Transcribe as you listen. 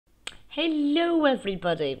Hello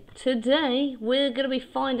everybody, today we're going to be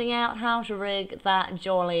finding out how to rig that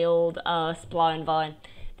jolly old spline vine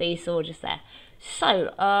that you saw just there.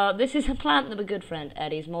 So, this is a plant that my good friend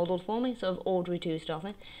Eddie's modelled for me, sort of Audrey 2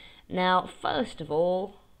 stuffing. Now, first of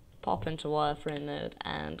all, pop into wireframe mode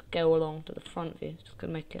and go along to the front view, just going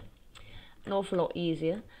to make it an awful lot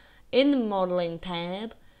easier. In the modelling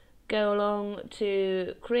tab, go along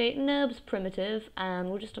to create NURBS primitive and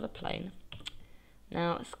we'll just have a plane.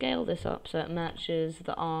 Now scale this up so it matches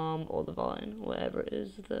the arm or the vine, whatever it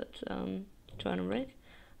is that you're trying to rig.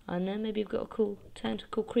 I know, maybe you've got a cool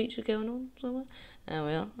tentacle creature going on somewhere. There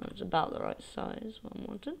we are, that's about the right size what I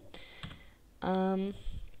wanted.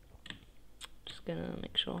 Just gonna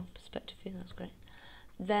make sure perspective view, that's great.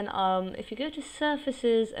 Then if you go to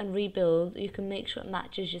surfaces and rebuild, you can make sure it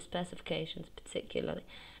matches your specifications particularly.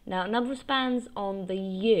 Now number of spans on the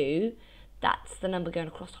U, that's the number going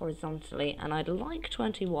across horizontally, and I'd like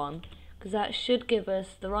 21 because that should give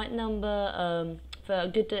us the right number for a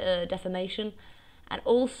good deformation. And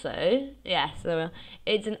also, yes,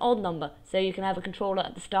 it's an odd number, so you can have a controller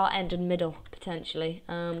at the start, end and middle potentially,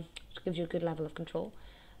 which gives you a good level of control.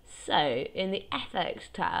 So in the FX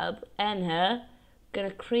tab, N here, going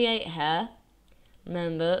to create here.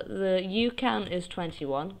 Remember, the U count is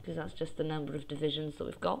 21 because that's just the number of divisions that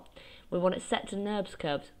we've got. We want it set to NURBS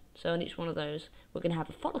curves. So on each one of those, we're going to have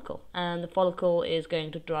a follicle, and the follicle is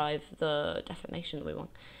going to drive the deformation that we want.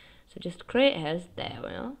 So just create hairs, there we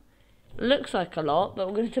are. Looks like a lot, but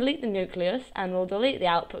we're going to delete the nucleus, and we'll delete the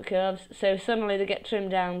output curves, so suddenly they get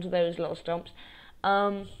trimmed down to those little stumps.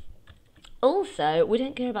 Also, we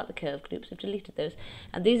don't care about the curved loops, we've deleted those,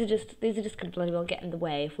 and these are just going to bloody well get in the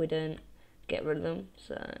way if we don't get rid of them.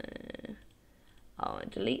 So I'll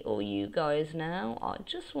delete all you guys now. I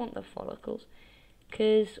just want the follicles.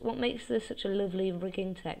 Because what makes this such a lovely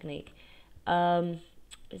rigging technique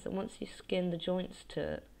is that once you skin the joints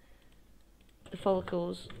to it, the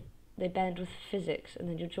follicles, they bend with physics, and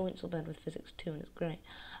then your joints will bend with physics too, and it's great.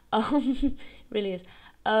 It really is.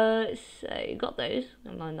 So you got those.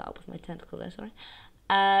 I'll line that up with my tentacle there, sorry.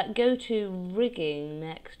 Go to rigging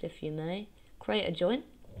next, if you may. Create a joint.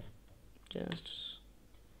 Just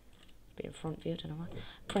be in front view, I don't know why.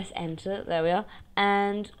 Press enter, there we are.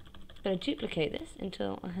 And I'm going to duplicate this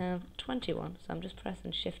until I have 21, so I'm just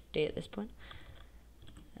pressing Shift D at this point.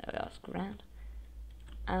 There we are, that's grand.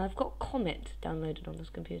 And I've got Comet downloaded on this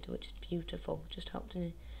computer, which is beautiful. Just helped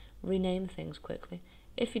me rename things quickly.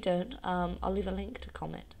 If you don't, I'll leave a link to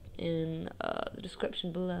Comet in the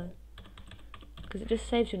description below, because it just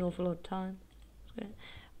saves you an awful lot of time.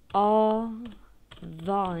 R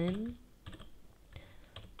Vine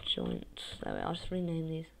joints. There we are, I'll just rename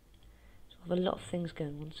these. I have a lot of things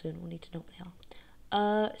going on soon, we'll need to know what they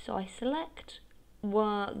are. So I select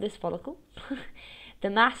this follicle, the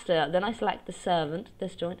master, then I select the servant,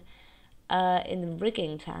 this joint. In the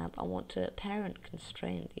rigging tab, I want to parent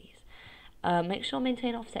constrain these. Make sure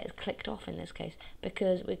maintain offset is clicked off in this case,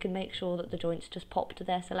 because we can make sure that the joints just pop to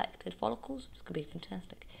their selected follicles. It's going to be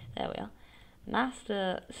fantastic. There we are.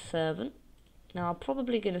 Master servant. Now I'm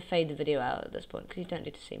probably going to fade the video out at this point, because you don't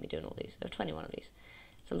need to see me doing all these. There are 21 of these.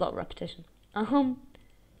 A lot of repetition. There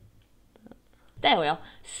we are.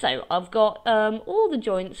 So I've got all the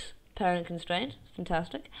joints parent constrained.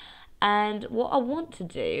 Fantastic. And what I want to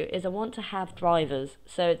do is I want to have drivers,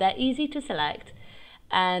 so they're easy to select,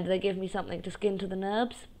 and they give me something to skin to the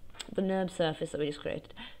NURBS surface that we just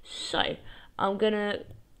created. So I'm gonna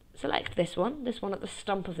select this one at the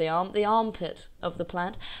stump of the armpit of the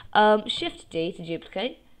plant. Shift D to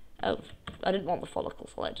duplicate. Oh, I didn't want the follicle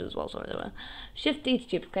selected as well, sorry, there were. Shift D to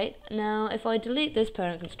duplicate. Now, if I delete this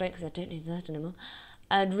parent constraint, because I don't need that anymore,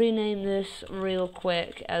 and rename this real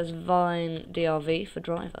quick as Vine DRV for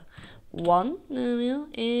driver. 1, there we are,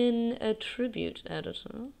 in attribute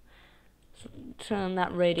editor. So turn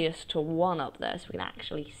that radius to 1 up there so we can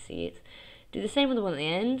actually see it. Do the same with the one at the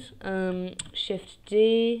end. Shift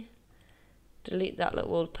D, delete that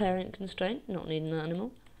little old parent constraint, not needing that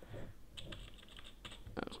anymore.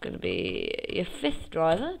 That's going to be your 5th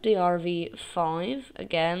driver, DRV5.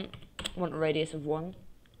 Again, want a radius of 1,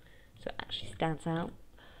 so it actually stands out.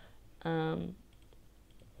 You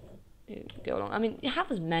go along. I mean, you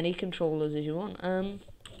have as many controllers as you want.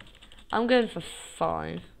 I'm going for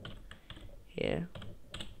 5 here.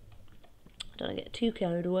 Don't want to get too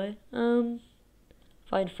carried away. I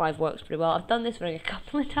find 5 works pretty well. I've done this ring a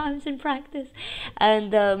couple of times in practice,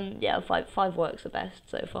 and yeah, 5 works the best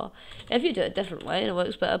so far. If you do it a different way and it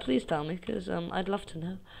works better, please tell me, because I'd love to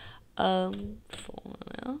know. 4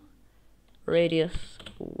 now. Radius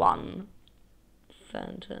 1.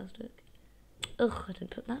 Fantastic. Ugh, I didn't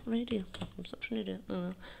put that radius up. I'm such an idiot. Oh,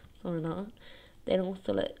 well, sorry about that. Then we'll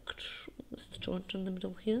select this joint in the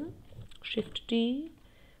middle here. Shift D.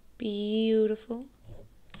 Beautiful.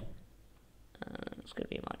 It's going to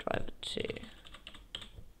be my driver 2.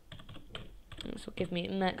 This will give me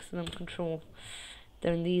maximum control.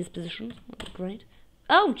 They're in these positions. That's great.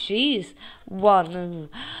 Oh, jeez. 1.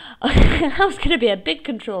 That was going to be a big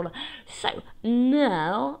controller. So,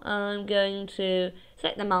 now I'm going to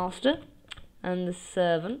select the master and the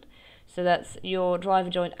servant. So that's your driver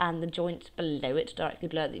joint and the joint below it, directly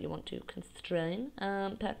below it, that you want to constrain.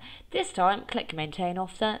 This time, click maintain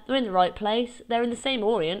offset. They're in the right place. They're in the same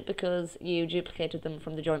orient because you duplicated them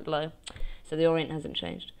from the joint below. So the orient hasn't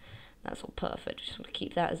changed. That's all perfect. Just want to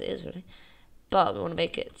keep that as it is, really. But we want to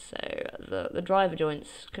make it so the driver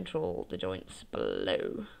joints control the joints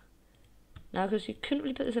below. Now, because you couldn't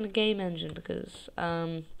really put this in a game engine because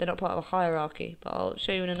they're not part of a hierarchy, but I'll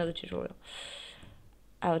show you in another tutorial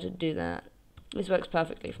how to do that. This works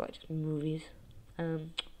perfectly for like just movies,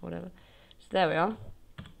 whatever. So there we are.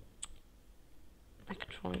 I'm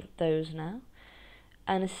controlling those now.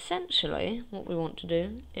 And essentially, what we want to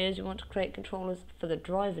do is we want to create controllers for the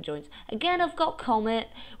driver joints. Again, I've got Comet,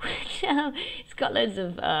 which it's got loads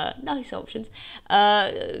of nice options.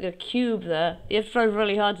 A cube there. You have to try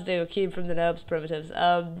really hard to do a cube from the NURBS primitives.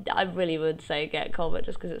 I really would say get Comet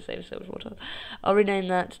just because it saves so much more time. I'll rename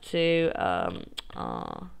that to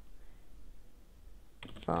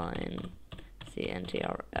fine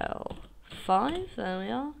CNTRL 5. There we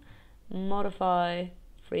are. Modify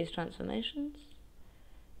freeze transformations.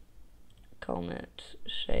 Comet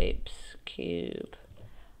shapes cube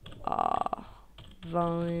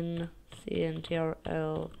vine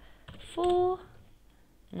CNTRL 4.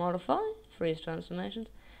 Modify freeze transformations.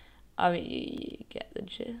 I mean, you get the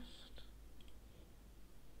gist.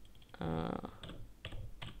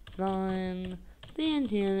 Vine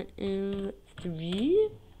CNTRL 3.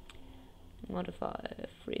 Modify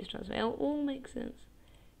freeze transformation. It'll all make sense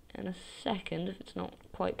in a second if it's not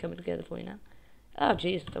quite coming together for you now. Oh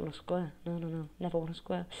jeez, I don't want a square. No, never want a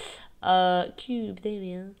square. Cube, there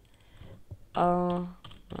we are.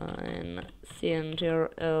 Line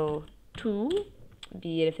CNTRL 2.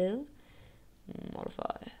 Beautiful.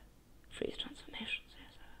 Modify freeze transformations.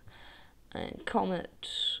 Yes. And Comet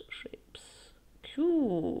shapes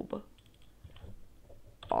cube.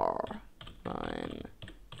 R line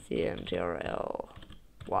CNTRL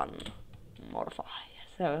 1. Modify.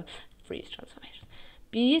 So freeze transformations.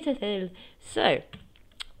 Beautiful. So,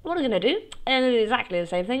 what I'm going to do, and it's exactly the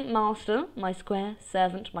same thing. Master, my square,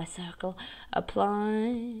 servant, my circle.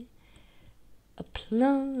 Apply.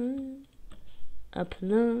 Going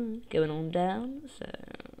on down. So,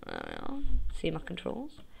 there we are. See my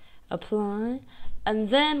controls. Apply. And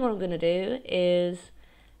then what I'm going to do is,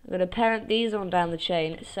 I'm going to parent these on down the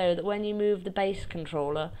chain so that when you move the base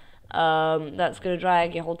controller, that's going to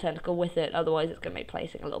drag your whole tentacle with it. Otherwise, it's going to make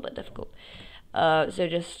placing a little bit difficult. So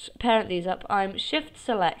just parent these up. I'm shift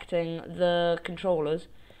selecting the controllers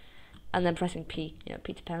and then pressing P,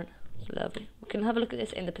 P to parent. It's lovely. We can have a look at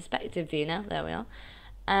this in the perspective view now. There we are.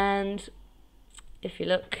 And if you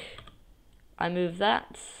look, I move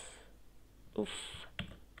that. Oof.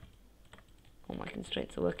 All my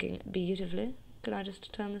constraints are working beautifully. Can I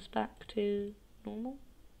just turn this back to normal?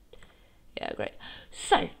 Yeah, great.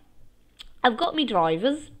 So, I've got me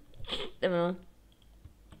drivers. There we are.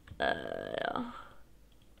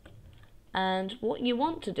 And what you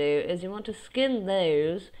want to do is you want to skin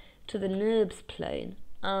those to the NURBS plane.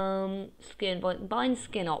 Bind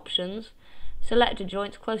skin options, selected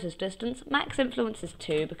joints closest distance, max influence is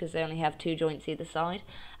 2 because they only have 2 joints either side.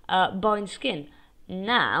 Bind skin.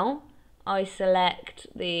 Now I select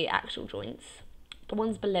the actual joints, the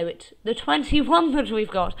ones below it, the 21 that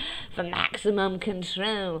we've got for maximum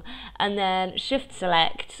control, and then shift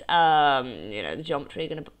select the geometry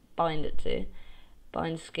you're going to bind it to.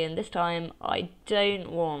 Bind skin. This time I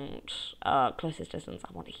don't want closest distance.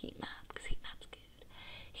 I want a heat map because heat map's good.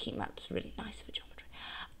 Heat map's really nice for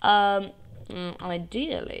geometry.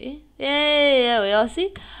 Ideally, yeah, we are.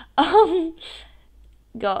 See,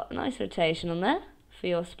 got nice rotation on there for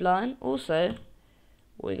your spline. Also,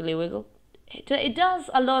 wiggly wiggle. It does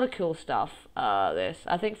a lot of cool stuff. This,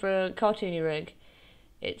 I think, for a cartoony rig,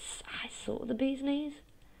 it's sort of the bee's knees.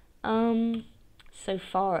 So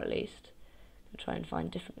far at least. I'll try and find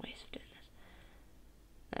different ways of doing this.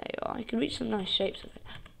 There you are. You can reach some nice shapes with it.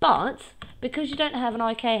 But because you don't have an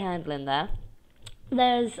IK handle in there,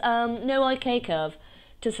 there's no IK curve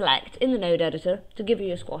to select in the node editor to give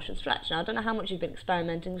you a squash and stretch. Now I don't know how much you've been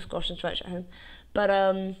experimenting with squash and stretch at home, but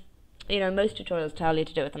most tutorials tell you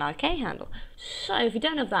to do it with an IK handle. So if you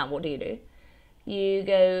don't have that, what do? you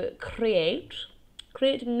go create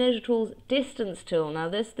measure tools distance tool. Now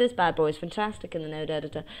this bad boy is fantastic in the node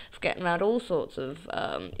editor for getting around all sorts of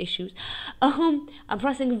issues. I'm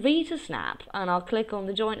pressing V to snap, and I'll click on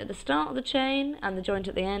the joint at the start of the chain and the joint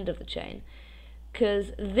at the end of the chain,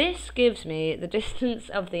 because this gives me the distance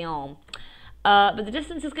of the arm. But the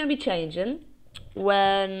distance is going to be changing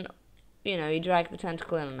when you drag the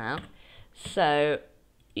tentacle in and out. So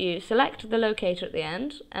you select the locator at the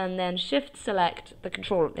end, and then shift select the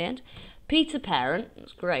controller at the end. P to parent,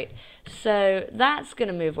 that's great. So that's going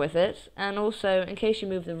to move with it, and also in case you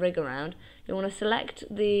move the rig around, you want to select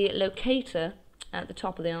the locator at the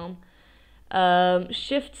top of the arm,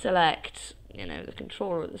 shift select, the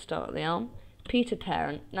controller at the start of the arm, P to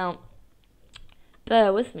parent. Now,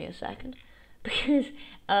 bear with me a second, because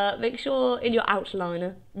make sure in your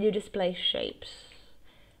outliner you display shapes,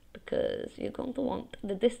 because you're going to want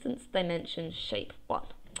the distance dimension shape 1.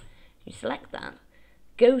 You select that.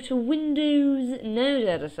 Go to Windows Node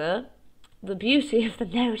Editor, the beauty of the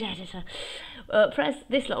Node Editor. Press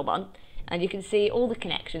this little button, and you can see all the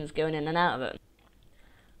connections going in and out of it.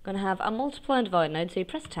 I'm going to have a multiply and divide node, so you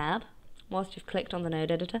press Tab whilst you've clicked on the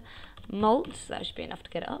Node Editor. Mult, that should be enough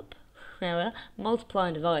to get it up. There we are. Multiply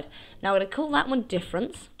and divide. Now we're going to call that one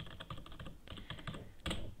difference,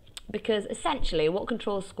 because essentially what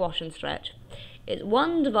controls squash and stretch is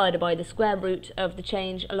 1 divided by the square root of the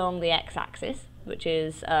change along the x-axis, which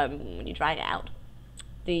is when you drag it out,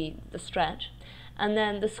 the stretch, and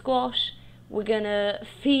then the squash, we're going to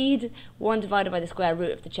feed 1 divided by the square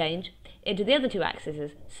root of the change into the other 2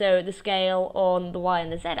 axes, so the scale on the y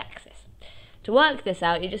and the z axis. To work this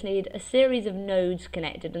out, you just need a series of nodes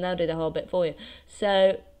connected, and they'll do the whole bit for you.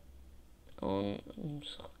 So on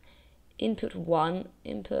input 1,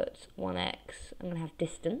 input 1x, I'm going to have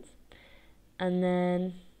distance, and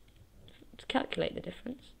then to calculate the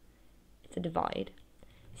difference, it's a divide.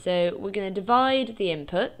 So we're going to divide the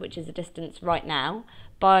input, which is the distance right now,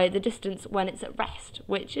 by the distance when it's at rest,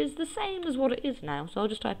 which is the same as what it is now. So I'll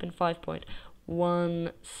just type in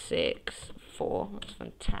 5.164. That's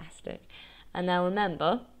fantastic. And now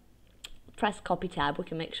remember, press copy tab, we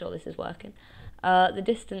can make sure this is working. The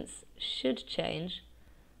distance should change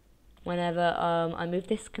whenever I move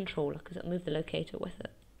this controller, because it'll move the locator with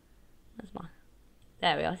it. That's mine.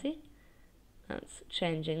 There we are, see? That's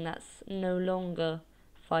changing. That's no longer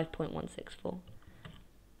 5.164.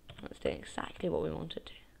 That's doing exactly what we want it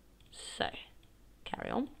to. So,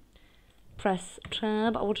 carry on. Press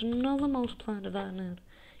tab. I want another multiply and divide node.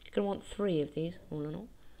 You're going to want 3 of these, all in all.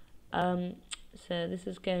 So this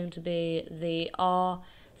is going to be the R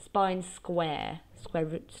spine square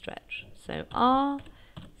root stretch. So R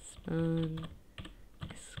spine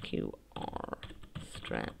SQR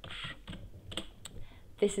stretch.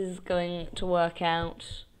 This is going to work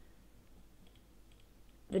out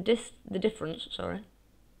the difference,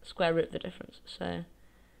 square root of the difference. So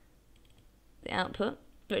the output,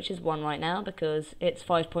 which is 1 right now because it's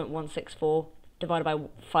 5.164 divided by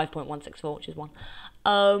 5.164, which is 1,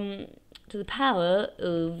 to the power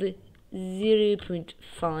of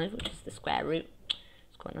 0.5, which is the square root.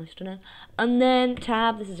 It's quite nice to know. And then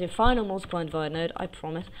tab, this is your final multiply and divide node, I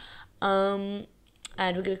promise. And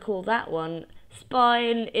we're going to call that one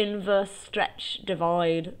spine inverse stretch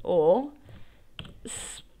divide, or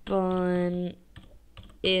spine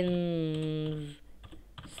inverse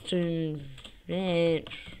stretch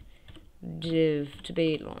div, to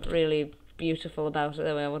be like really beautiful about it.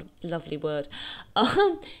 There we are, what a lovely word.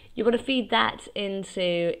 You want to feed that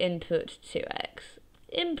into input 2x.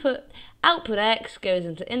 Output x goes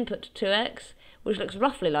into input 2x, which looks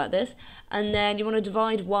roughly like this, and then you want to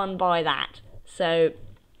divide 1 by that. So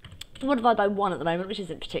I want to divide by 1 at the moment, which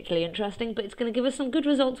isn't particularly interesting, but it's going to give us some good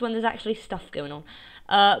results when there's actually stuff going on.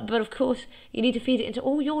 But of course, you need to feed it into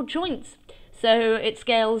all your joints, so it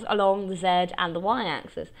scales along the z and the y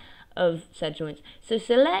axis of said joints. So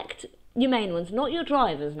select your main ones, not your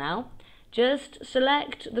drivers now. Just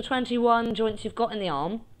select the 21 joints you've got in the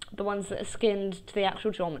arm, the ones that are skinned to the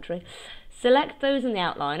actual geometry. Select those in the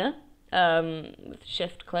outliner with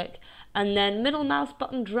shift click, and then middle mouse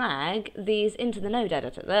button drag these into the node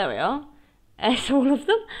editor. There we are. It's all of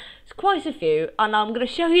them. It's quite a few, and I'm going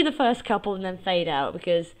to show you the first couple and then fade out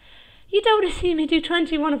because you don't want to see me do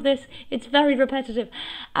 21 of this. It's very repetitive.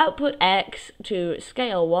 Output X to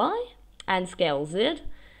scale Y and scale Z.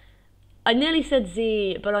 I nearly said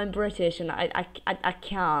Z, but I'm British and I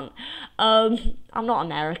can't. I'm not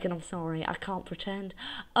American, I'm sorry, I can't pretend.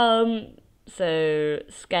 So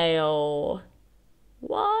scale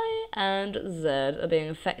Y and Z are being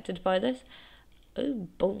affected by this. Oh,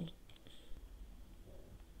 boom.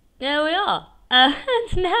 There we are. And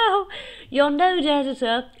now your node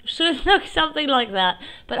editor should look something like that,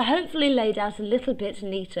 but hopefully laid out a little bit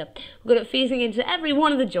neater. We've got it feeding into every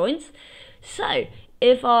one of the joints. So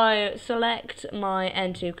if I select my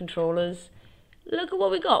N2 controllers, look at what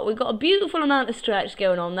we got. We've got a beautiful amount of stretch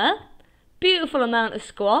going on there, beautiful amount of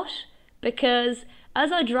squash, because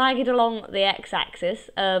as I drag it along the x-axis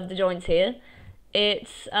of the joints here,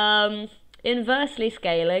 it's inversely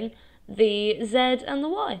scaling the z and the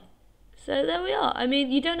y. So there we are. I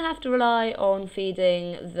mean, you don't have to rely on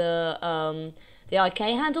feeding the IK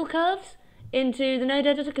handle curves into the node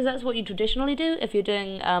editor, because that's what you traditionally do if you're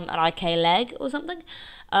doing an IK leg or something,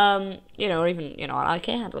 you know, or even, you know, an IK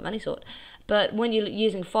handle of any sort. But when you're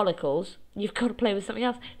using follicles, you've got to play with something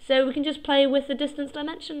else. So we can just play with the distance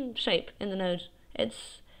dimension shape in the node.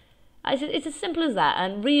 It's as simple as that,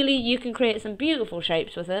 and really you can create some beautiful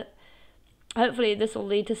shapes with it. Hopefully this will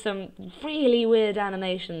lead to some really weird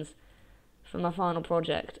animations for my final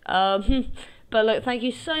project. But look, thank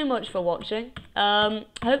you so much for watching.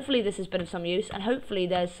 Hopefully this has been of some use, and hopefully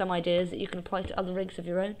there's some ideas that you can apply to other rigs of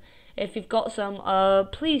your own. If you've got some,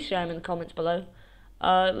 please share them in the comments below.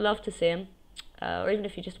 Love to see them. Or even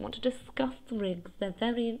if you just want to discuss the rigs, they're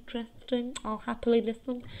very interesting. I'll happily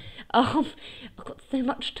listen. I've got so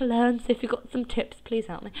much to learn, so if you've got some tips, please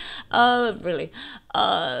help me. Really.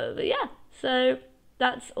 But yeah, so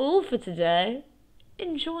that's all for today.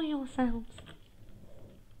 Enjoy yourselves.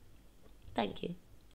 Thank you.